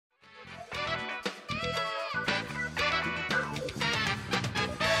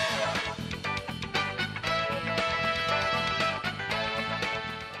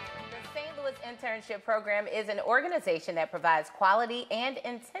Internship program is an organization that provides quality and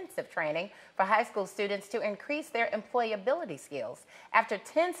intensive training for high school students to increase their employability skills. After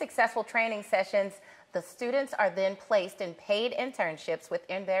 10 successful training sessions, the students are then placed in paid internships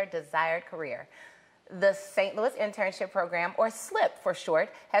within their desired career. The St. Louis Internship Program, or SLIP for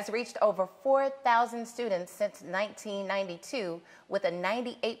short, has reached over 4,000 students since 1992 with a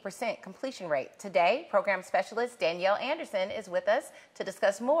 98% completion rate. Today, Program Specialist Danielle Anderson is with us to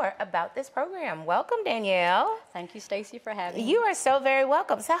discuss more about this program. Welcome, Danielle. Thank you, Stacy, for having me. You are so very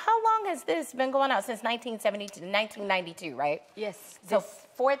welcome. So how long has this been going on? Since 1992, right? Yes. So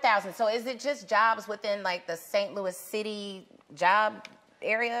 4,000. So is it just jobs within like the St. Louis City job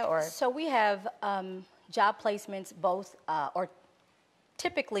area, or? So we have job placements both, or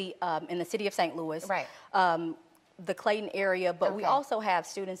typically in the city of St. Louis, right? The Clayton area, but we also have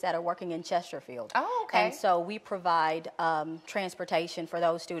students that are working in Chesterfield. Oh, okay. And so we provide transportation for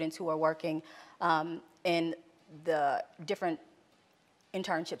those students who are working in the different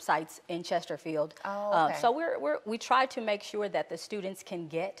internship sites in Chesterfield. Oh, okay. So we try to make sure that the students can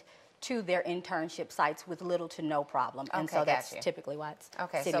get to their internship sites with little to no problem. And so that's typically why it's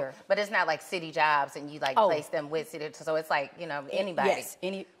city. So, but it's not like city jobs and you like place them with city, so it's like, you know, anybody. Yes,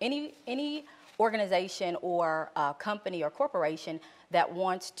 any organization or company or corporation that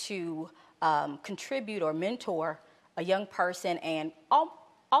wants to contribute or mentor a young person and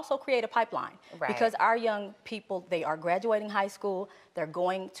also create a pipeline. Right. Because our young people, they are graduating high school, they're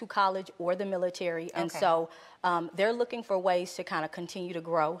going to college or the military, and so they're looking for ways to kind of continue to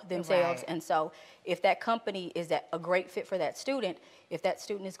grow themselves. Right. And so if that company is a great fit for that student, if that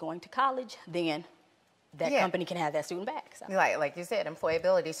student is going to college, then that company can have that student back. So. Like you said,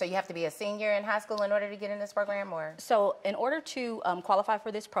 employability. So you have to be a senior in high school in order to get in this program, or? So in order to qualify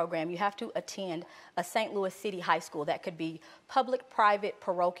for this program, you have to attend a St. Louis City high school. That could be public, private,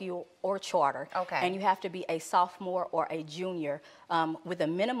 parochial, or charter. Okay. And you have to be a sophomore or a junior with a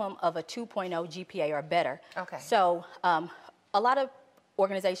minimum of a 2.0 GPA or better. Okay. So a lot of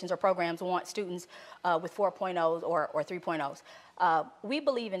organizations or programs want students with 4.0s or 3.0s. We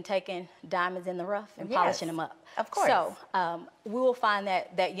believe in taking diamonds in the rough and polishing them up. Of course. So we will find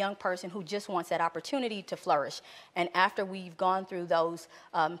that young person who just wants that opportunity to flourish. And after we've gone through those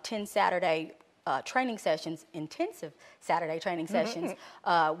 10 Saturday training sessions, intensive Saturday training sessions,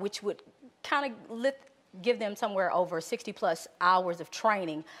 which would kind of give them somewhere over 60 plus hours of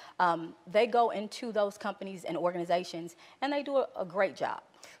training, they go into those companies and organizations and they do a great job.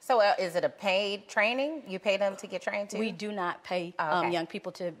 So is it a paid training? You pay them to get trained too? We do not pay young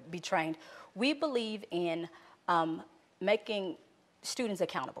people to be trained. We believe in making students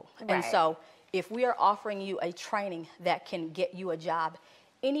accountable. Right. And so if we are offering you a training that can get you a job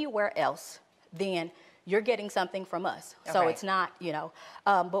anywhere else, then you're getting something from us. Okay. So it's not, you know,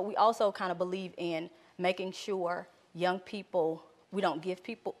 but we also kind of believe in making sure young people, we don't give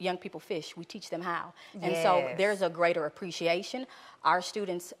young people fish, we teach them how. And so there's a greater appreciation. Our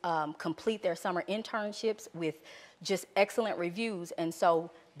students complete their summer internships with just excellent reviews. And so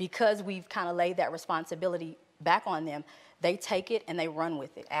because we've kind of laid that responsibility back on them, they take it and they run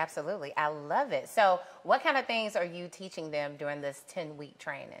with it. Absolutely, I love it. So what kind of things are you teaching them during this 10-week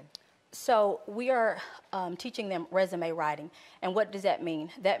training? So we are teaching them resume writing. And what does that mean?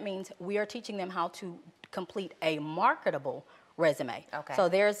 That means we are teaching them how to complete a marketable resume. Okay. So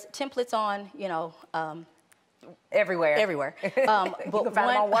there's templates on, you know, everywhere. But you can find them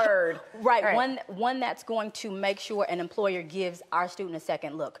on Word. Right. One that's going to make sure an employer gives our student a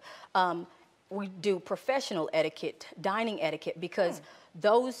second look. We do professional etiquette, dining etiquette, because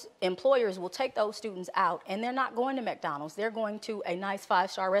those employers will take those students out and they're not going to McDonald's. They're going to a nice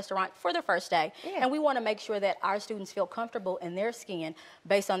 5-star restaurant for their first day. And we want to make sure that our students feel comfortable in their skin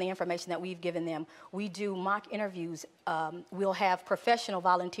based on the information that we've given them. We do mock interviews. We'll have professional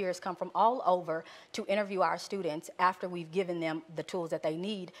volunteers come from all over to interview our students after we've given them the tools that they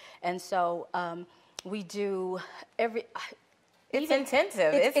need. And so we do It's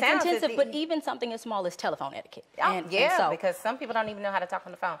intensive. It's intensive, but even something as small as telephone etiquette. Because some people don't even know how to talk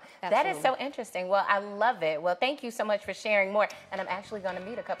on the phone. Absolutely. That is so interesting. Well, I love it. Well, thank you so much for sharing more. And I'm actually going to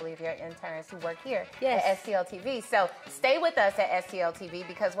meet a couple of your interns who work here at STL TV. So stay with us at STL TV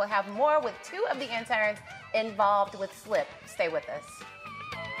because we'll have more with 2 of the interns involved with SLIP. Stay with us.